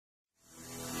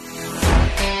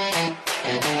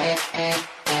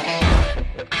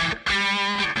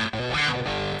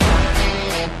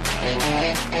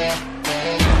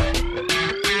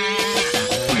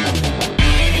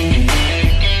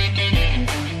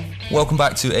Welcome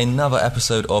back to another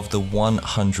episode of the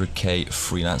 100k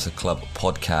Freelancer Club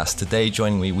podcast. Today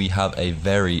joining me we have a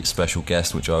very special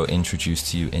guest which I'll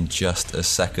introduce to you in just a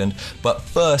second. But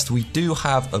first we do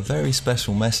have a very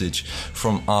special message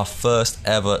from our first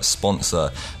ever sponsor.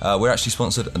 We're actually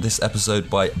sponsored this episode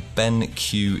by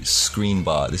BenQ Screen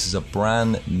Bar. This is a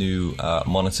brand new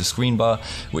monitor screen bar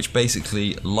which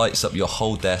basically lights up your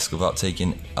whole desk without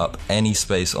taking up any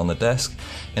space on the desk,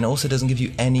 and also doesn't give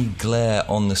you any glare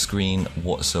on the screen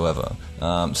whatsoever.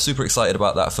 Super excited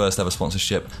about that first ever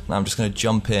sponsorship. Now I'm just going to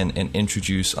jump in and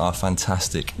introduce our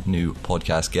fantastic new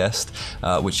podcast guest,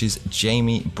 which is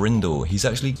Jamie Brindle. He's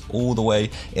actually all the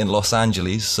way in Los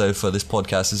Angeles, so for this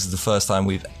podcast this is the first time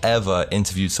we've ever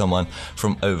interviewed someone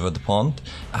from over the pond.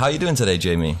 How are you doing today,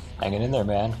 Jamie? Hanging in there,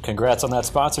 man. Congrats on that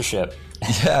sponsorship.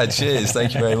 Yeah, cheers.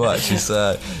 Thank you very much. It's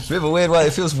a bit of a weird way.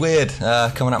 It feels weird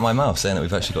coming out my mouth saying that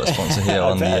we've actually got a sponsor here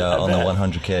on the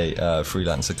 100k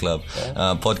Freelancer Club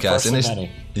podcast. First of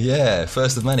many. Yeah,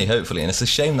 first of many, hopefully. And it's a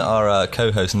shame that our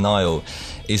co-host Niall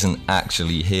isn't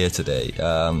actually here today.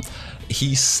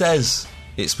 He says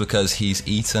it's because he's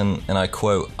eaten, and I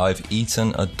quote, "I've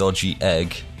eaten a dodgy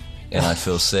egg and I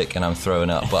feel sick and I'm throwing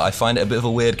up." But I find it a bit of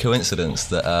a weird coincidence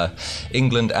that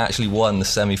England actually won the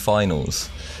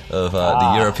semi-finals of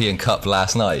the European Cup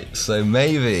last night. So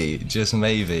maybe, just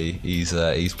maybe, he's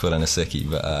pulling a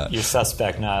sickie. But you're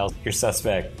suspect, Niall. You're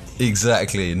suspect.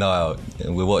 Exactly, Niall.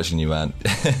 We're watching you, man.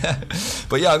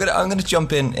 But yeah, I'm gonna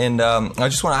jump in, and I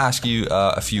just want to ask you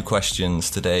a few questions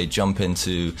today. Jump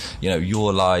into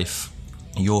your life,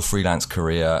 your freelance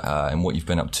career, and what you've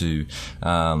been up to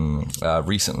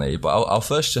recently. But I'll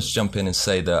first just jump in and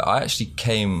say that I actually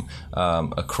came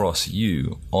across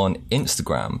you on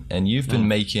Instagram, and you've been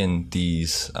making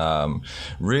these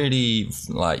really,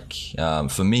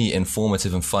 for me,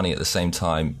 informative and funny at the same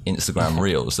time Instagram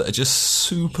reels that are just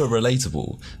super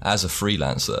relatable as a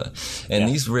freelancer. And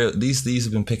these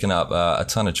have been picking up a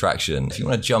ton of traction. If you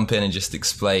want to jump in and just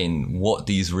explain what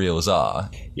these reels are.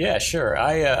 Yeah, sure.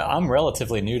 I'm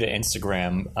relatively new to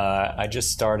Instagram. I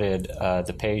just started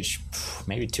the page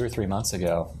maybe 2 or 3 months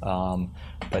ago.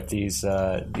 But these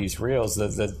reels,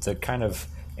 the kind of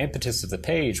impetus of the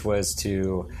page was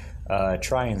to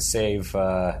try and save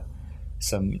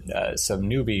some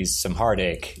newbies some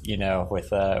heartache.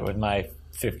 With my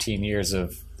 15 years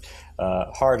of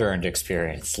hard-earned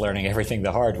experience, learning everything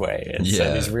the hard way. And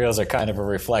so these reels are kind of a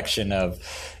reflection of,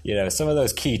 some of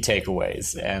those key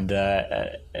takeaways. And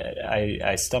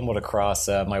I stumbled across,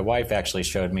 my wife actually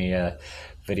showed me a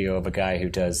video of a guy who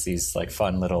does these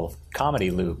fun little comedy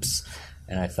loops.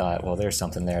 And I thought, well, there's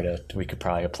something there we could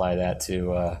probably apply that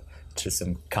to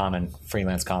some common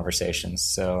freelance conversations.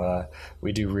 So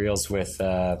we do reels with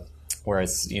where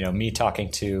it's me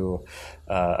talking to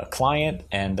a client,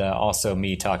 and also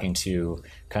me talking to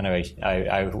kind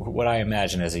of what I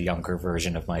imagine as a younger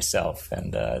version of myself,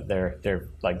 and they're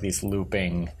like these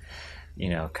looping,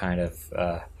 kind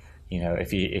of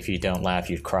if you don't laugh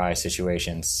you'd cry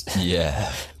situations.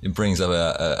 Yeah, it brings up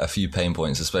a few pain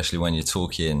points, especially when you're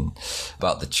talking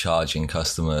about the charging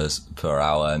customers per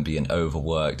hour and being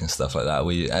overworked and stuff like that.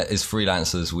 We, as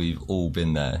freelancers, we've all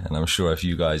been there, and I'm sure if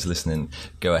you guys listening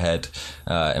go ahead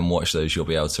and watch those, you'll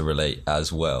be able to relate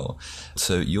as well.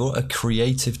 So you're a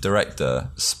creative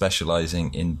director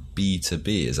specializing in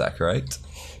B2B, is that correct?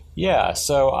 Yeah,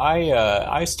 so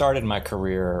I started my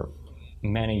career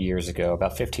many years ago,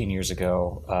 about 15 years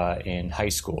ago, in high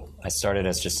school. I started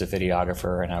as just a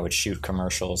videographer, and I would shoot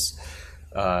commercials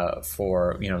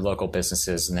for local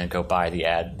businesses, and then go buy the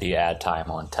ad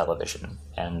time on television.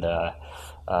 And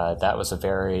that was a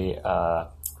very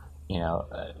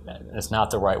it's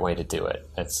not the right way to do it.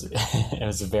 I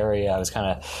was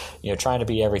kind of trying to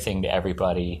be everything to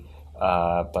everybody,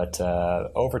 but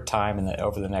over time and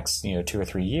over the next 2 or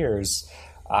 3 years,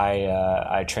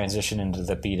 I transitioned into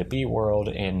the B2B world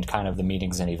in kind of the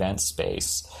meetings and events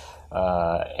space,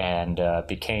 and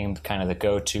became kind of the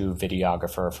go-to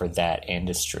videographer for that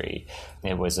industry.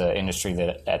 It was an industry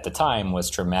that at the time was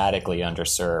dramatically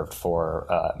underserved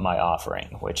for my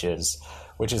offering, which is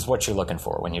what you're looking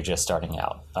for when you're just starting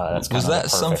out. Was that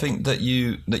something that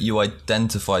you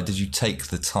identified? Did you take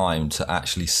the time to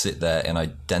actually sit there and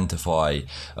identify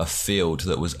a field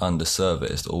that was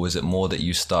underserviced, or was it more that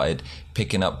you started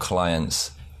picking up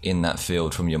clients in that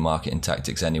field from your marketing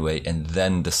tactics anyway, and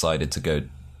then decided to go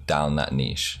down that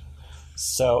niche?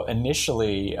 So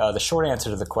initially, the short answer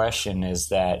to the question is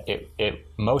that it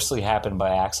mostly happened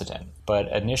by accident.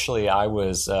 But initially, I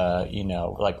was,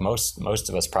 like most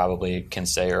of us probably can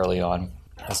say early on,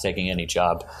 I was taking any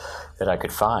job that I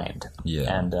could find.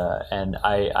 Yeah. And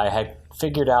I had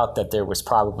figured out that there was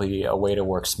probably a way to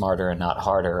work smarter and not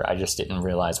harder. I just didn't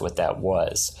realize what that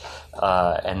was.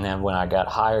 And then when I got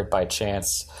hired by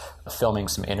chance, filming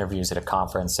some interviews at a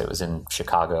conference, it was in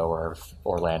Chicago or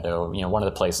Orlando, one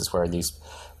of the places where these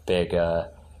big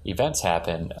events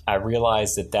happen, I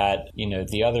realized that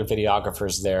the other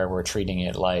videographers there were treating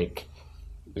it like,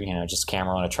 just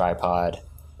camera on a tripod,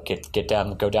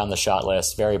 go down the shot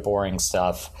list, very boring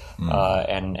stuff.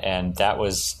 And that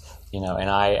was, and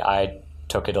I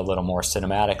took it a little more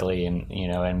cinematically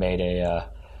and made a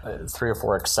 3 or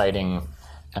 4 exciting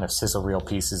kind of sizzle reel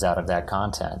pieces out of that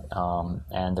content.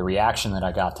 And the reaction that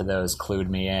I got to those clued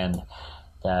me in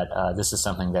that this is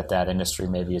something that industry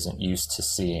maybe isn't used to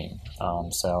seeing.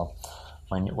 So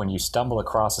when you stumble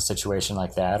across a situation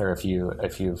like that, or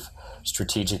if you've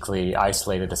strategically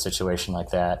isolated a situation like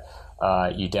that,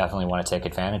 you definitely want to take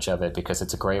advantage of it, because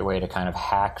it's a great way to kind of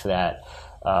hack that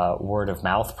word of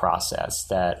mouth process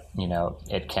that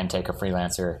it can take a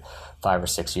freelancer 5 or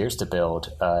 6 years to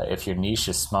build. If your niche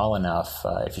is small enough,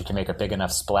 if you can make a big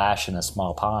enough splash in a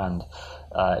small pond,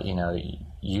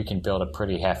 you can build a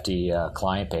pretty hefty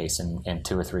client base in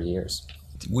 2 or 3 years.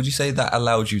 Would you say that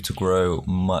allowed you to grow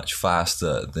much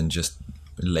faster than just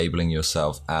labeling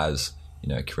yourself as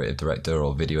a creative director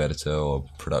or video editor or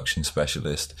production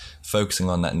specialist?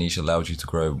 Focusing on that niche allowed you to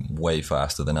grow way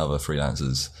faster than other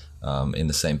freelancers in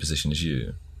the same position as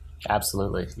you?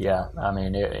 Absolutely, yeah. I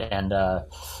mean,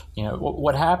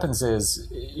 what happens is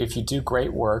if you do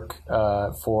great work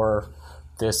for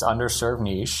this underserved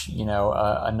niche,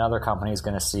 another company is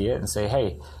going to see it and say,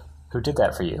 hey, who did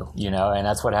that for you? And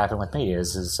that's what happened with me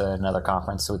is another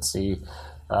conference would see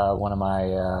one of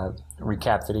my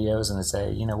recap videos and they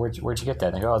say, where'd you get that?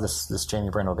 And they go, oh, this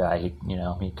Jamie Brindle guy,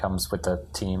 he comes with the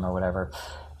team or whatever.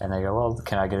 And they go, well,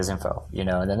 can I get his info?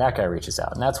 And then that guy reaches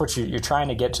out. And that's what you're trying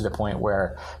to get to the point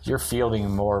where you're fielding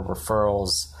more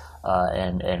referrals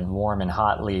and warm and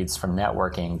hot leads from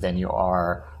networking than you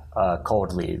are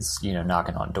cold leads,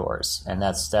 knocking on doors. And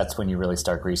that's when you really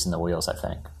start greasing the wheels, I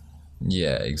think.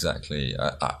 Yeah, exactly.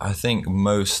 I think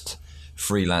most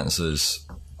freelancers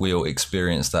will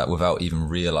experience that without even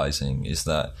realizing, is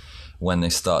that when they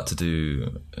start to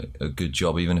do a good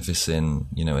job, even if it's in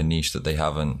a niche that they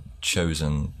haven't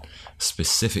chosen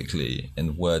specifically,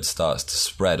 and word starts to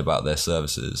spread about their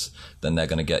services, then they're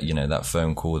going to get that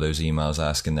phone call, those emails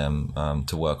asking them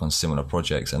to work on similar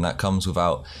projects. And that comes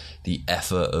without the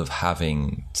effort of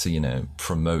having to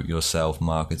promote yourself,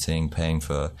 marketing, paying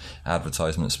for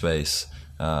advertisement space,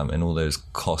 and all those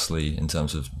costly, in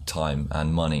terms of time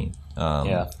and money,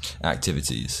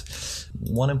 activities.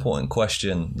 One important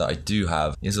question that I do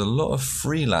have is, a lot of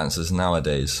freelancers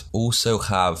nowadays also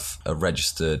have a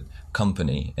registered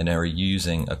company and are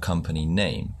using a company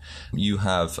name. You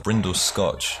have Brindle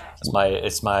Scotch.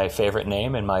 It's my favorite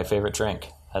name and my favorite drink.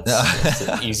 That's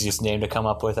the easiest name to come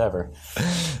up with ever.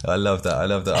 I love that.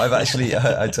 I've actually,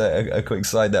 I'd say a quick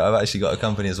side note, I've actually got a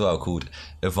company as well called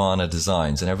Ivana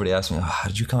Designs, and everybody asks me, how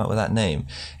did you come up with that name?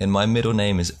 And my middle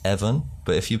name is Evan,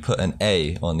 but if you put an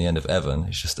A on the end of Evan,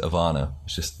 it's just Ivana.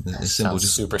 It's simple.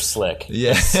 Sounds super slick.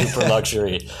 Yeah. Super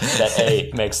luxury. That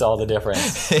A makes all the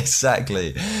difference.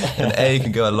 Exactly. An A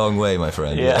can go a long way, my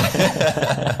friend.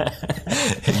 Yeah.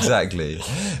 Exactly.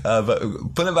 But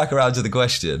pulling back around to the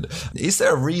question, is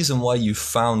there a reason why you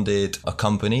founded a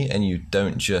company and you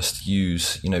don't just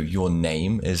use, your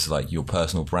name as like your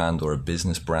personal brand or a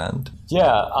business brand?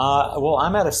 Yeah. Well,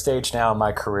 I'm at a stage now in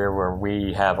my career where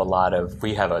we have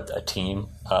a team.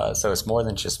 So it's more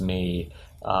than just me.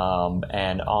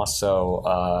 And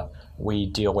also, we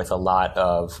deal with a lot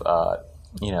of,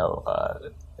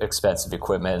 expensive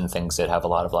equipment and things that have a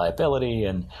lot of liability.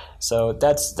 And so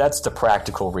that's the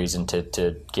practical reason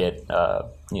to get,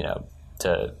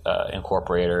 to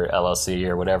incorporate or LLC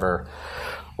or whatever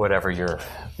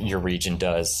your region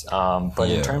does. But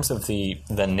in terms of the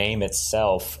name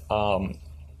itself,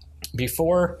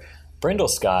 before Brindle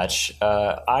Scotch,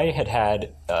 I had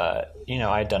I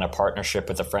had done a partnership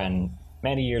with a friend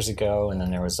many years ago, and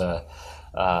then there was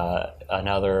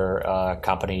another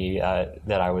company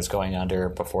that I was going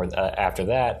under after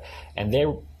that, and they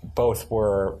both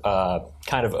were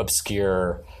kind of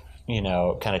obscure,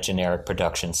 kind of generic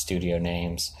production studio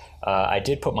names. I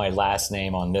did put my last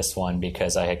name on this one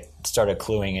because I had started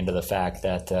cluing into the fact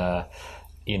that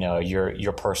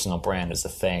your personal brand is a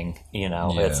thing.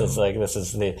 It's like this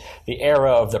is the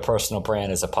era of the personal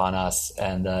brand is upon us,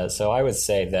 and so I would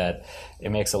say that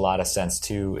it makes a lot of sense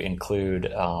to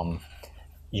include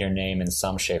your name in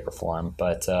some shape or form.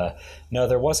 But no,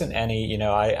 there wasn't any.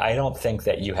 I don't think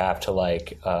that you have to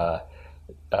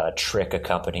trick a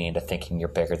company into thinking you're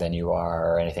bigger than you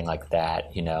are or anything like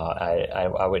that.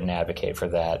 I wouldn't advocate for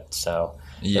that. So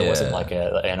there wasn't like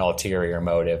an ulterior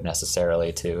motive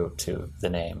necessarily to the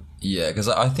name. Yeah, because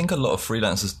I think a lot of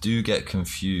freelancers do get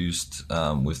confused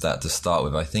with that to start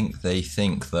with. I think they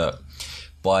think that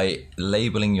by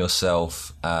labeling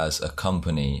yourself as a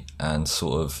company and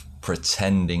sort of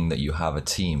pretending that you have a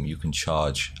team, you can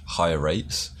charge higher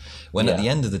rates. When at the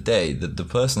end of the day, the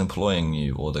person employing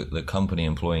you or the company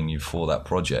employing you for that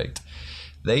project,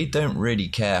 they don't really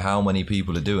care how many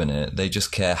people are doing it. They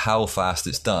just care how fast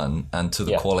it's done and to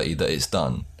the quality that it's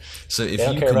done. So if they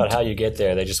don't you care about how you get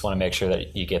there. They just want to make sure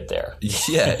that you get there.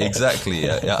 Yeah, exactly.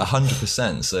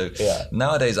 100%. So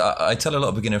nowadays, I tell a lot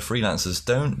of beginner freelancers,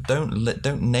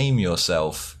 don't name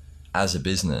yourself as a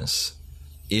business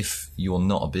if you're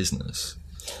not a business.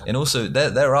 And also,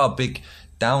 there are big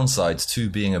downsides to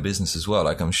being a business as well.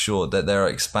 Like, I'm sure that there are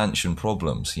expansion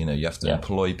problems. You have to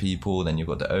employ people, then you've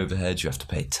got the overhead, you have to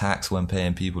pay tax when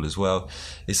paying people as well.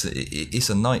 It's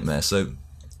a nightmare. So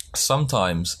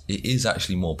sometimes it is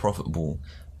actually more profitable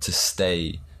to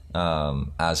stay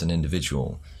as an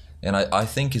individual. And I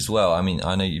think as well, I mean,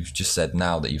 I know you've just said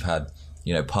now that you've had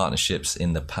partnerships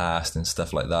in the past and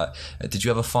stuff like that. Did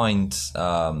you ever find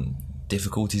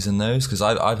difficulties in those? Because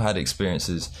I've had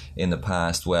experiences in the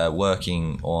past where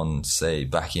working on, say,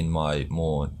 back in my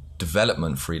more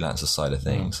development freelancer side of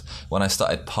things, when I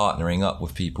started partnering up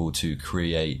with people to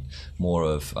create more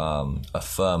of a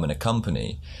firm and a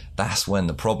company, that's when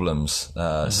the problems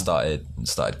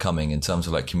started coming in terms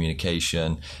of like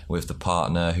communication with the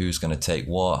partner. Who's going to take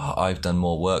what? I've done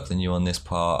more work than you on this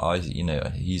part.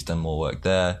 He's done more work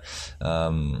there.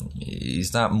 Is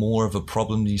that more of a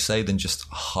problem, do you say, than just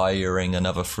hiring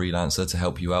another freelancer to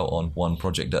help you out on one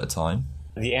project at a time?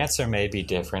 The answer may be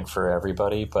different for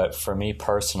everybody, but for me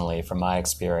personally, from my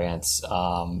experience,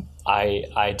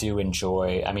 I do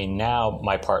enjoy. I mean, now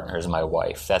my partner is my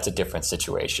wife. That's a different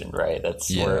situation, right?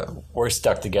 We're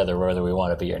stuck together whether we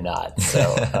want to be or not.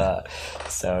 So,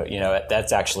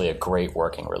 that's actually a great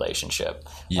working relationship.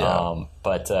 Yeah.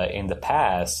 But in the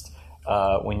past,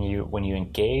 when you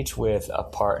engage with a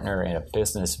partner in a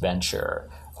business venture,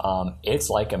 it's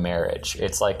like a marriage.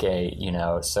 It's like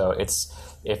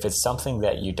if it's something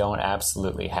that you don't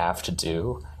absolutely have to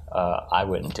do, I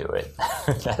wouldn't do it.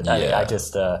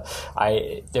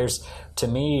 There's, to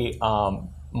me,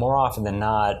 more often than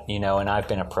not, and I've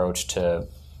been approached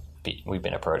we've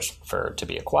been approached to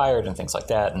be acquired and things like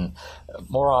that. And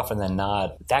more often than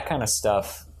not, that kind of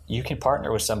stuff, you can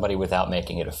partner with somebody without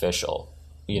making it official.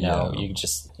 You can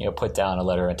just, put down a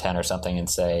letter of intent or something and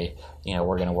say,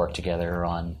 we're going to work together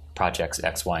on projects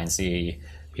X, Y, and Z.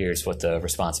 Here's what the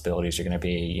responsibilities are going to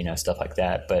be, stuff like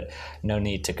that. But no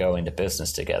need to go into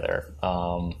business together.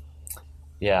 I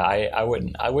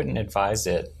wouldn't advise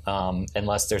it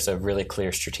unless there's a really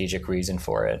clear strategic reason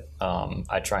for it.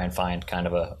 I try and find kind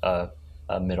of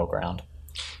a middle ground.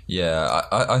 Yeah,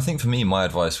 I think for me, my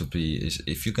advice would be is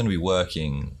if you're going to be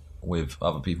working with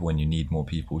other people when you need more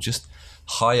people, just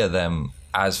hire them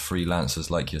as freelancers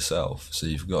like yourself. So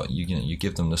you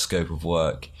give them the scope of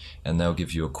work and they'll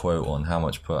give you a quote on how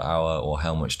much per hour or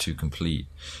how much to complete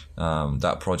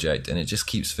that project, and it just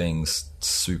keeps things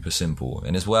super simple.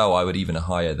 And as well, I would even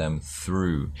hire them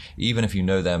through, even if you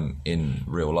know them in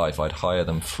real life, I'd hire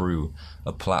them through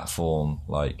a platform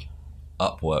like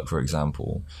Upwork, for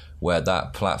example, where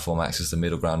that platform acts as the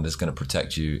middle ground, is going to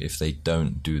protect you if they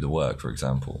don't do the work, for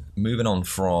example. Moving on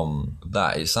from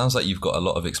that, it sounds like you've got a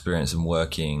lot of experience in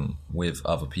working with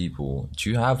other people. Do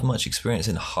you have much experience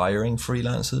in hiring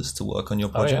freelancers to work on your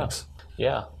projects?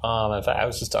 Yeah. In fact, I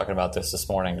was just talking about this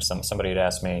morning. Somebody had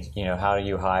asked me, how do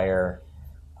you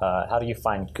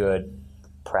find good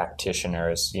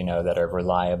practitioners, that are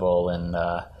reliable and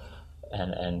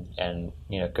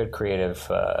good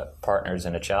creative partners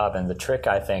in a job. And the trick,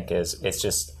 I think, is it's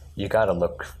just you got to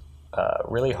look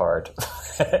really hard.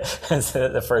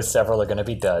 The first several are going to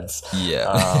be duds.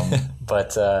 Yeah.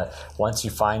 But once you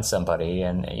find somebody,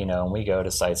 and we go to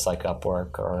sites like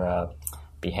Upwork or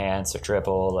Behance or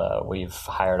Dribbble, we've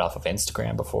hired off of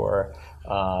Instagram before.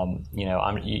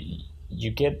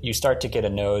 You start to get a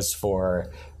nose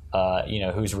for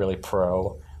who's really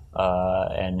pro.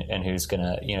 And who's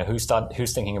gonna,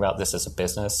 who's thinking about this as a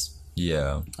business.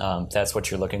 Yeah. That's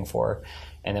what you're looking for.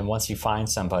 And then once you find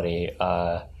somebody,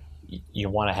 you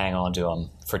want to hang on to them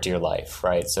for dear life,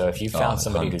 right? So if you found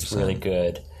somebody 100%. who's really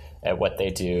good at what they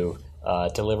do,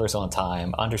 delivers on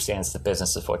time, understands the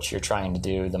business of what you're trying to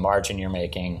do, the margin you're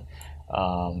making,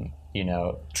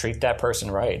 treat that person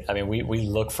right. I mean, we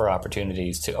look for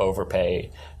opportunities to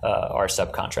overpay our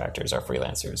subcontractors, our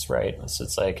freelancers, right? So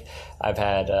it's like I've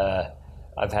had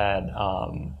I've had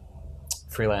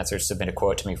freelancers submit a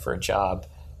quote to me for a job,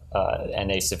 and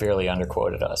they severely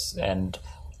underquoted us. And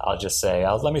I'll just say,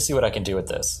 let me see what I can do with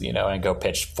this, and go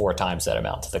pitch 4 times that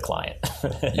amount to the client.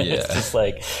 Yeah. It's just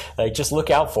like just look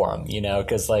out for them,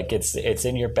 because it's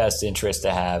in your best interest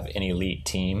to have an elite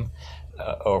team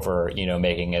over,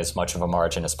 making as much of a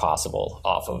margin as possible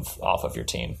off of your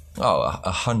team. Oh,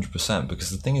 100%. Because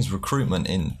the thing is, recruitment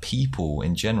in people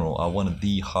in general are one of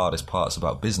the hardest parts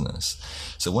about business.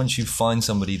 So once you find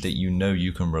somebody that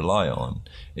you can rely on,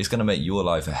 it's going to make your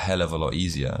life a hell of a lot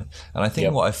easier. And I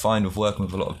think what I find with working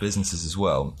with a lot of businesses as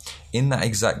well, in that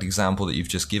exact example that you've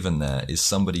just given there, is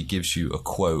somebody gives you a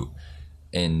quote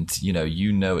and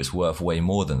it's worth way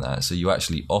more than that, so you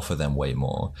actually offer them way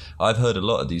more. I've heard a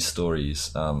lot of these stories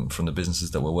from the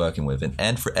businesses that we're working with,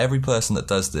 and for every person that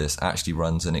does this actually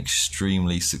runs an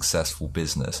extremely successful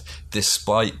business,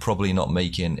 despite probably not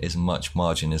making as much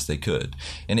margin as they could.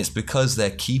 And it's because they're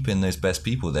keeping those best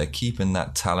people, they're keeping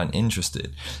that talent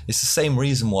interested. It's the same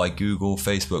reason why Google,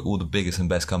 Facebook, all the biggest and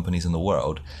best companies in the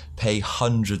world pay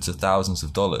hundreds of thousands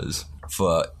of dollars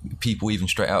for people even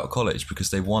straight out of college,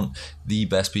 because they want the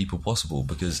best people possible.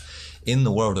 Because in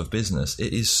the world of business,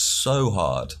 it is so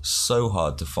hard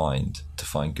to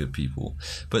find good people.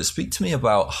 But speak to me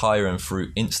about hiring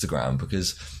through Instagram,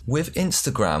 because with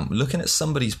Instagram, looking at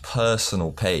somebody's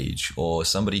personal page or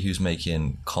somebody who's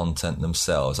making content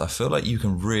themselves, I feel like you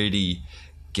can really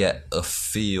get a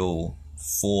feel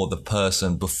for the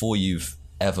person before you've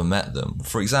ever met them.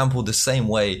 For example, the same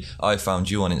way I found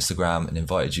you on Instagram and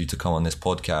invited you to come on this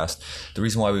podcast, the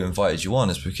reason why we invited you on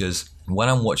is because when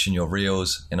I'm watching your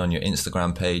reels and on your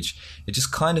Instagram page, it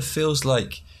just kind of feels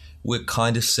like we're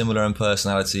kind of similar in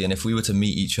personality, and if we were to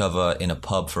meet each other in a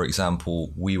pub, for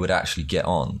example, we would actually get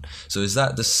on. So is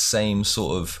that the same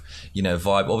sort of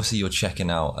vibe? Obviously you're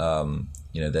checking out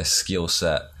their skill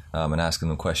set and asking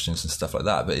them questions and stuff like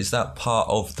that, but is that part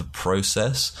of the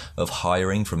process of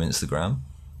hiring from Instagram?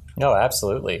 No,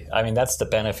 absolutely. I mean, that's the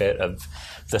benefit of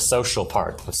the social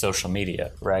part of social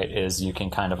media, right? Is you can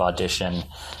kind of audition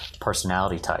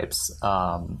personality types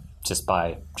just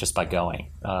by going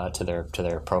to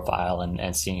their profile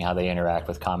and seeing how they interact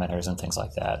with commenters and things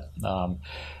like that.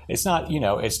 It's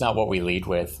not what we lead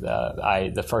with.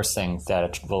 The first thing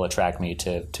that will attract me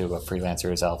to a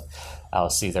freelancer is I'll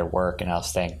see their work and I'll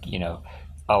think,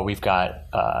 we've got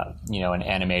an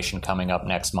animation coming up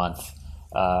next month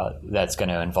that's going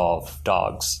to involve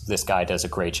dogs. This guy does a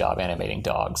great job animating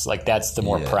dogs. Like, that's the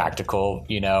more practical,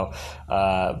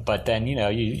 but then,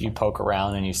 you poke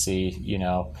around and you see,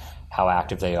 how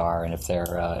active they are, and if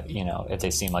they're, if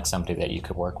they seem like somebody that you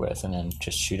could work with, and then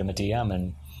just shoot them a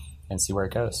DM and see where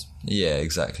it goes. Yeah,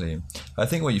 exactly. I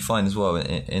think what you find as well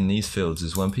in these fields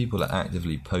is when people are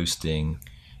actively posting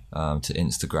to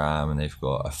Instagram and they've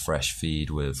got a fresh feed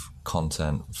with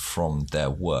content from their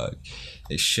work,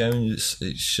 it shows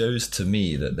to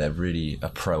me that they're really a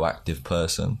proactive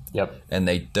person. Yep. And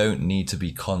they don't need to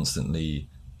be constantly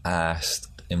asked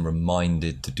and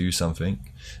reminded to do something.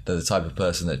 They're the type of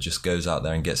person that just goes out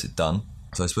there and gets it done.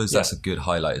 So I suppose that's a good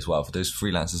highlight as well for those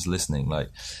freelancers listening, like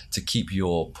to keep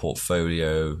your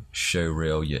portfolio, show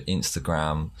reel, your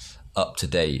Instagram up to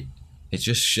date. It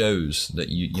just shows that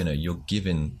you're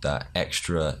giving that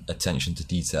extra attention to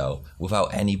detail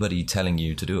without anybody telling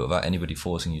you to do it, without anybody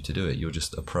forcing you to do it. You're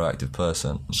just a proactive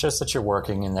person. It shows that you're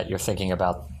working and that you're thinking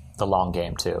about the long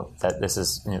game too, that this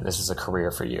is a career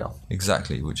for you.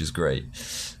 Exactly, which is great.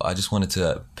 I just wanted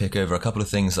to pick over a couple of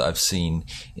things that I've seen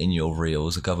in your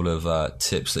reels, a couple of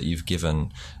tips that you've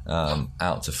given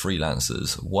out to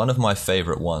freelancers. One of my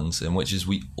favorite ones, in which is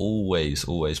we always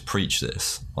preach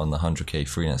this on the 100K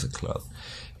Freelancer Club,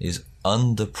 is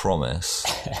under promise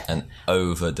and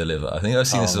over deliver. I think I've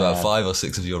seen this about 5 or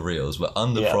 6 of your reels, but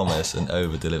under promise and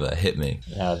over deliver. Hit me.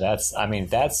 Yeah, that's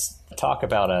talk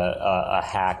about a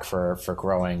hack for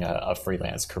growing a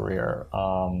freelance career.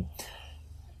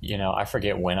 I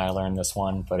forget when I learned this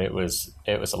one, but it was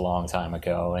a long time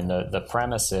ago. And the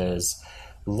premise is,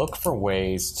 look for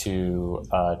ways to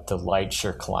delight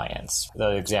your clients.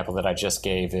 The example that I just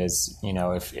gave is,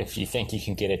 if you think you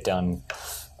can get it done,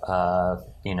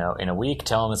 in a week,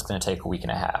 tell them it's going to take a week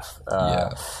and a half.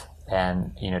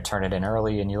 And, turn it in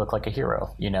early and you look like a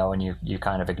hero, and you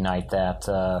kind of ignite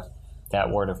that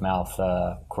word of mouth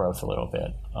growth a little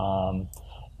bit.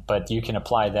 But you can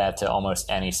apply that to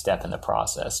almost any step in the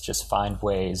process. Just find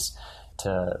ways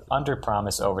to under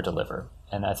promise, over deliver.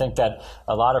 And I think that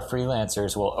a lot of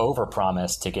freelancers will over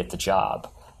promise to get the job.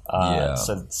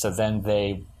 So then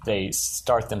they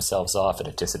start themselves off at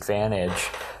a disadvantage.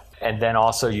 and then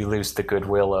also you lose the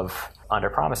goodwill of under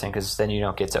promising, because then you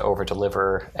don't get to over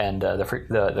deliver, and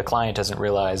the client doesn't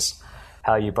realize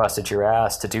how you busted your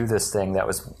ass to do this thing that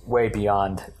was way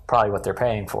beyond probably what they're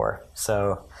paying for.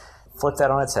 So flip that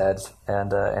on its head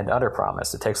and under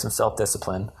promise. It takes some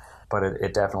self-discipline, but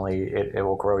it definitely it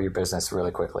will grow your business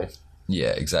really quickly.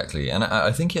 Yeah, exactly. And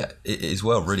I think it as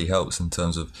well really helps in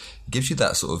terms of, it gives you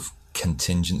that sort of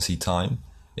contingency time.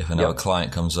 If another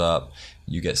client comes up,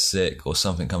 you get sick, or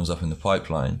something comes up in the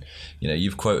pipeline,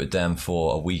 you've quoted them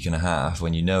for a week and a half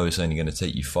when you know it's only going to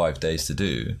take you 5 days to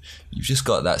do. You've just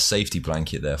got that safety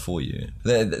blanket there for you.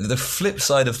 The flip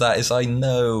side of that is, I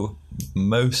know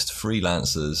most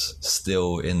freelancers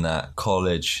still in that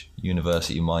college,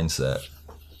 university mindset.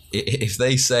 If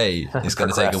they say it's going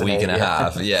to take a week and a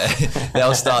half,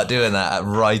 they'll start doing that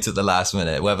right at the last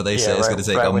minute, whether they say it's going to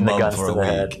take a month or a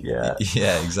week.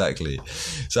 Yeah, exactly.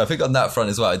 So I think on that front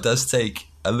as well, it does take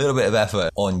a little bit of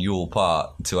effort on your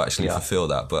part to actually fulfill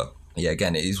that. But yeah,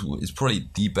 again, it's probably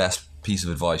the best piece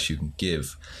of advice you can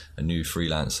give a new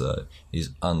freelancer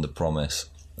is under promise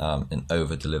and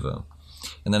over deliver.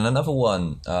 And then another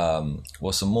one,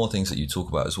 some more things that you talk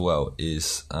about as well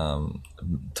is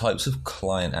types of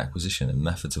client acquisition and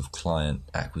methods of client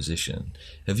acquisition.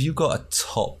 Have you got a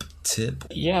top tip?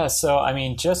 Yeah, so I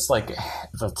mean, just like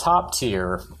the top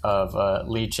tier of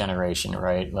lead generation,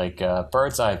 right? Like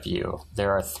bird's eye view,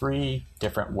 there are 3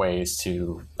 different ways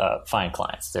to find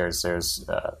clients. There's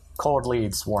cold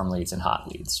leads, warm leads, and hot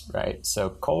leads, right? So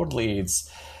cold leads,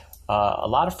 a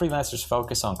lot of freelancers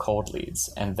focus on cold leads,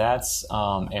 and that's,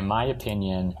 in my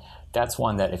opinion, that's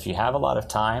one that if you have a lot of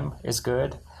time is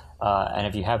good, and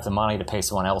if you have the money to pay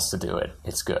someone else to do it,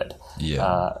 it's good.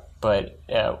 Yeah. But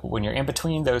when you're in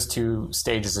between those 2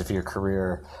 stages of your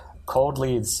career, cold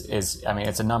leads is, I mean,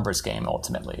 it's a numbers game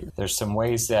ultimately. There's some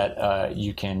ways that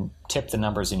you can tip the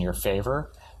numbers in your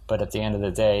favor, but at the end of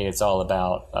the day, it's all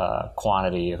about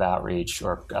quantity of outreach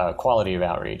or quality of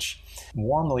outreach.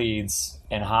 Warm leads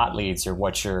and hot leads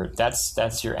are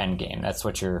that's your end game. That's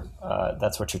what you're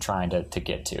trying to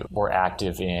get to. We're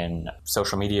active in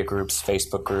social media groups,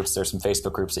 Facebook groups. There's some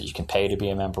Facebook groups that you can pay to be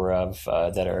a member of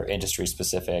that are industry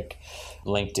specific.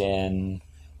 LinkedIn.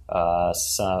 I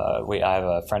have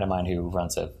a friend of mine who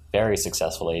runs a very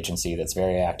successful agency that's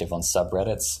very active on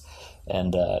subreddits,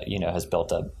 and has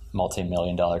built a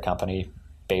multi-million-dollar company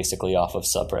basically off of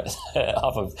subreddit,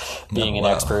 off of being an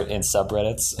expert in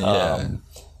subreddits.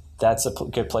 That's a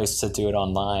good place to do it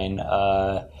online.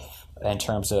 In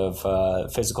terms of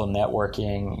physical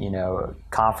networking,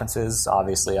 conferences.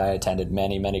 Obviously, I attended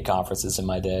many conferences in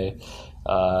my day,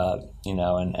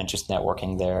 and just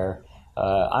networking there.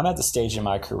 I'm at the stage in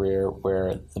my career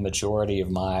where the majority of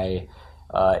my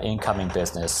incoming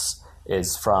business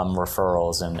is from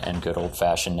referrals and good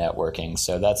old-fashioned networking.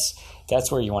 So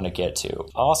that's where you want to get to.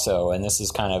 Also, and this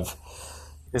is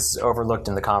overlooked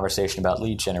in the conversation about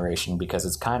lead generation because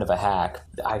it's kind of a hack.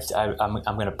 I'm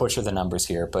going to butcher the numbers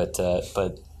here, but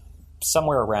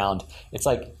somewhere around, it's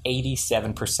like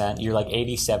 87%. You're like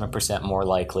 87% more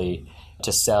likely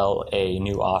to sell a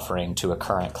new offering to a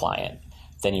current client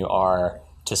than you are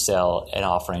to sell an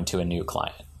offering to a new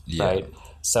client, right?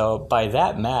 So by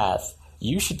that math,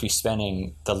 you should be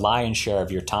spending the lion's share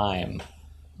of your time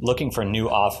looking for new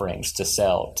offerings to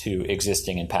sell to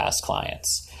existing and past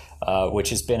clients, which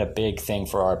has been a big thing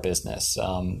for our business.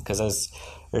 Because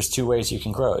there's 2 ways you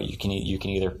can grow. You can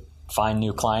either find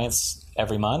new clients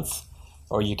every month,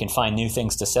 or you can find new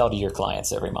things to sell to your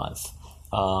clients every month.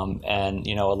 And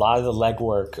a lot of the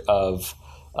legwork of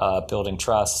building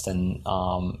trust and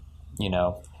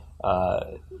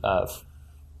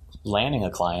landing a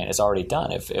client is already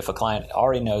done. If a client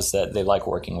already knows that they like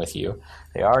working with you,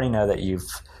 they already know that you've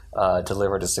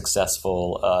delivered a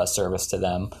successful service to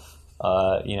them.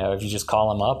 If you just call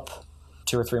them up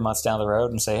 2 or 3 months down the road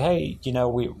and say, hey,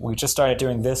 we just started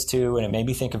doing this too, and it made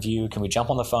me think of you. Can we jump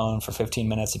on the phone for 15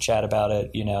 minutes to chat about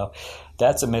it?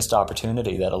 That's a missed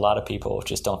opportunity that a lot of people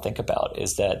just don't think about,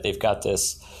 is that they've got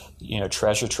this,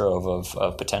 treasure trove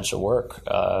of potential work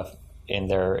in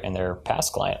their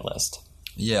past client list.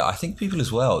 Yeah, I think people as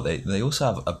well, they also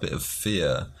have a bit of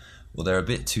fear, or they're a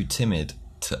bit too timid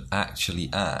to actually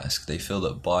ask. They feel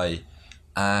that by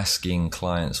asking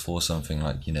clients for something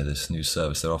like, this new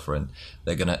service they're offering,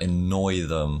 they're going to annoy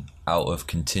them out of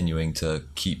continuing to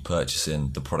keep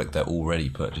purchasing the product they're already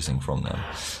purchasing from them.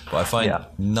 But I find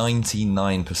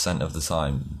 99% of the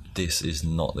time, this is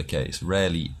not the case.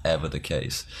 Rarely ever the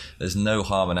case. There's no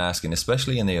harm in asking,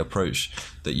 especially in the approach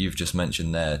that you've just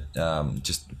mentioned there.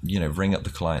 Just ring up the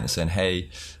client and saying, hey,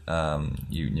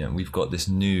 we've got this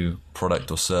new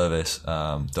product or service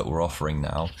that we're offering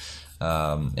now.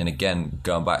 And again,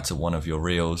 going back to one of your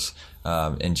reels,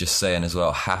 and just saying as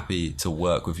well, happy to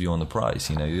work with you on the price.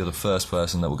 You know, you're the first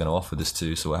person that we're going to offer this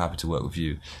to, so we're happy to work with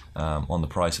you on the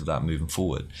price of that moving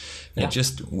forward. Yeah. And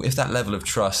just if that level of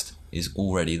trust is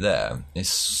already there, it's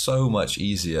so much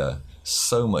easier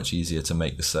to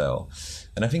make the sale.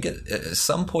 And I think at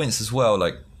some points as well,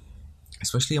 like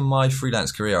especially in my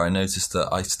freelance career, I noticed that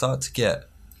I start to get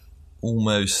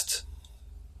almost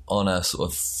on a sort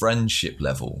of friendship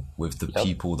level with the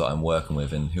people that I'm working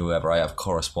with and whoever I have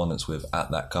correspondence with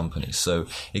at that company. So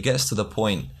it gets to the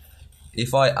point,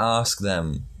 if I ask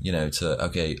them, you know,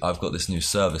 okay, I've got this new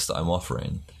service that I'm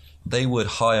offering, they would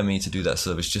hire me to do that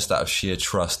service just out of sheer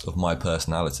trust of my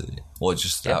personality, or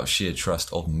just out of sheer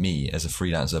trust of me as a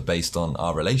freelancer based on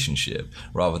our relationship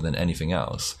rather than anything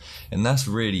else. And that's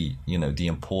really, you know, the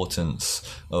importance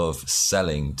of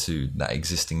selling to that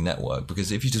existing network.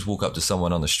 Because if you just walk up to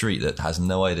someone on the street that has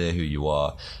no idea who you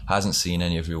are, hasn't seen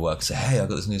any of your work, and say, hey, I've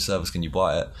got this new service, can you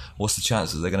buy it? What's the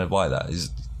chances they're going to buy that?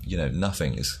 Is, you know,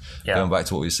 nothing. Is going back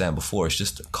to what we were saying before, it's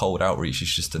just cold outreach.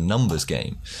 It's just a numbers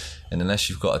game. And unless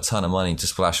you've got a ton of money to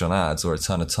splash on ads or a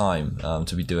ton of time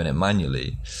to be doing it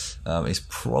manually, it's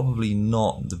probably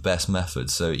not the best method.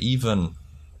 So even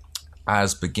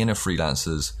as beginner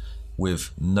freelancers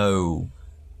with no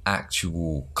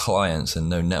actual clients and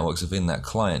no networks within that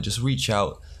client, just reach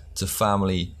out to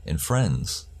family and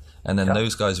friends. And then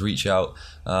those guys reach out,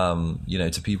 you know,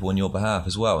 to people on your behalf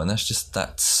as well. And that's just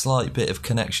that slight bit of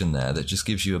connection there that just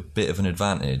gives you a bit of an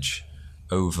advantage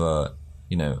over,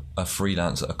 you know, a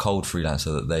cold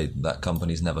freelancer that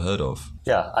company's never heard of.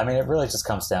 Yeah, I mean, it really just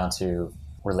comes down to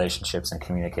relationships and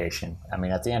communication. I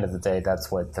mean, at the end of the day,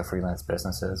 that's what the freelance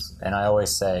business is. And I always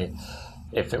say,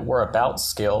 if it were about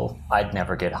skill, I'd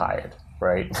never get hired.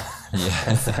 Right?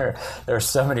 Yeah. there are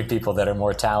so many people that are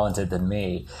more talented than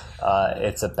me.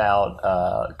 It's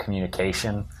about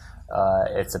communication.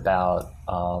 It's about,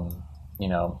 you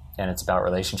know, and it's about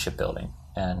relationship building.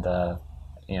 And,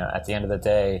 you know, at the end of the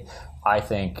day, I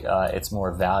think it's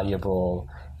more valuable.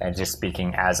 And just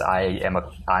speaking as I am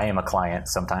a client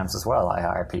sometimes as well, I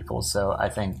hire people. So I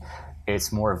think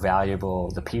it's more valuable,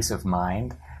 the peace of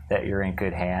mind that you're in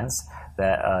good hands,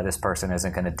 that this person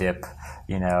isn't going to dip,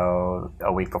 you know,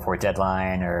 a week before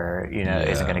deadline, or, you know,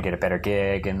 isn't going to get a better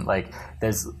gig. And like,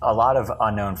 there's a lot of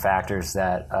unknown factors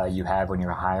that you have when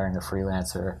you're hiring a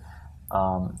freelancer.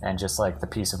 And just like the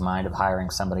peace of mind of hiring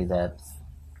somebody that,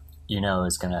 you know,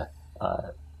 is going to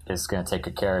take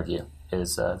good care of you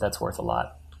that's worth a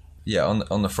lot. Yeah,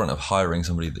 on the front of hiring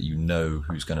somebody that you know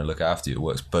who's going to look after you, it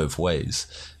works both ways.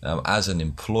 As an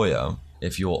employer,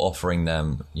 if you're offering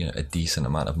them, you know, a decent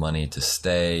amount of money to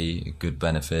stay, good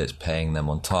benefits, paying them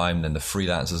on time, then the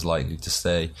freelancer's likely to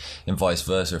stay. And vice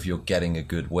versa, if you're getting a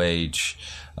good wage,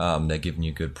 they're giving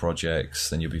you good projects,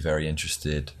 then you'll be very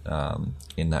interested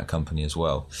in that company as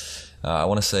well. I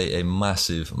want to say a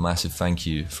massive, massive thank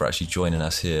you for actually joining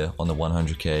us here on the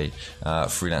 100K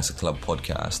Freelancer Club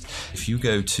podcast. If you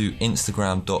go to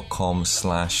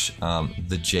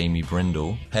Instagram.com/the Jamie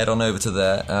Brindle, head on over to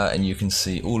there and you can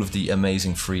see all of the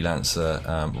amazing freelancer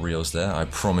reels there. I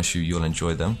promise you'll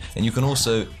enjoy them. And you can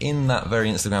also, in that very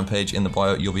Instagram page, in the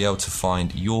bio, you'll be able to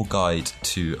find your guide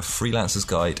to Freelancer's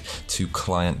Guide to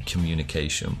Client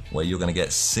Communication, where you're going to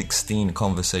get 16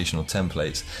 conversational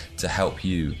templates to help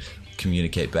you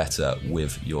communicate better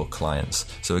with your clients.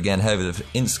 So again, head over to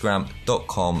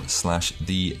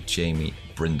Instagram.com/the Jamie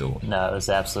Brindle. No, it was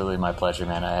absolutely my pleasure,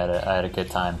 man. I had a good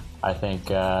time. I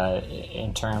think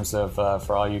in terms of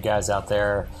for all you guys out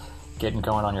there getting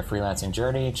going on your freelancing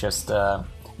journey, just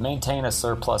maintain a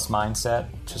surplus mindset.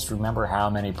 Just remember how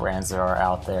many brands there are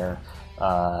out there,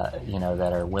 you know,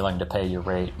 that are willing to pay your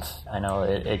rate. I know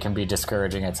it can be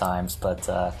discouraging at times, but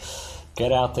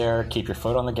get out there, keep your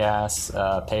foot on the gas,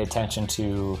 pay attention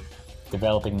to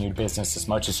developing new business as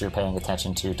much as you're paying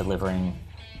attention to delivering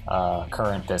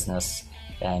current business,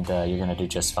 and you're going to do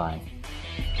just fine.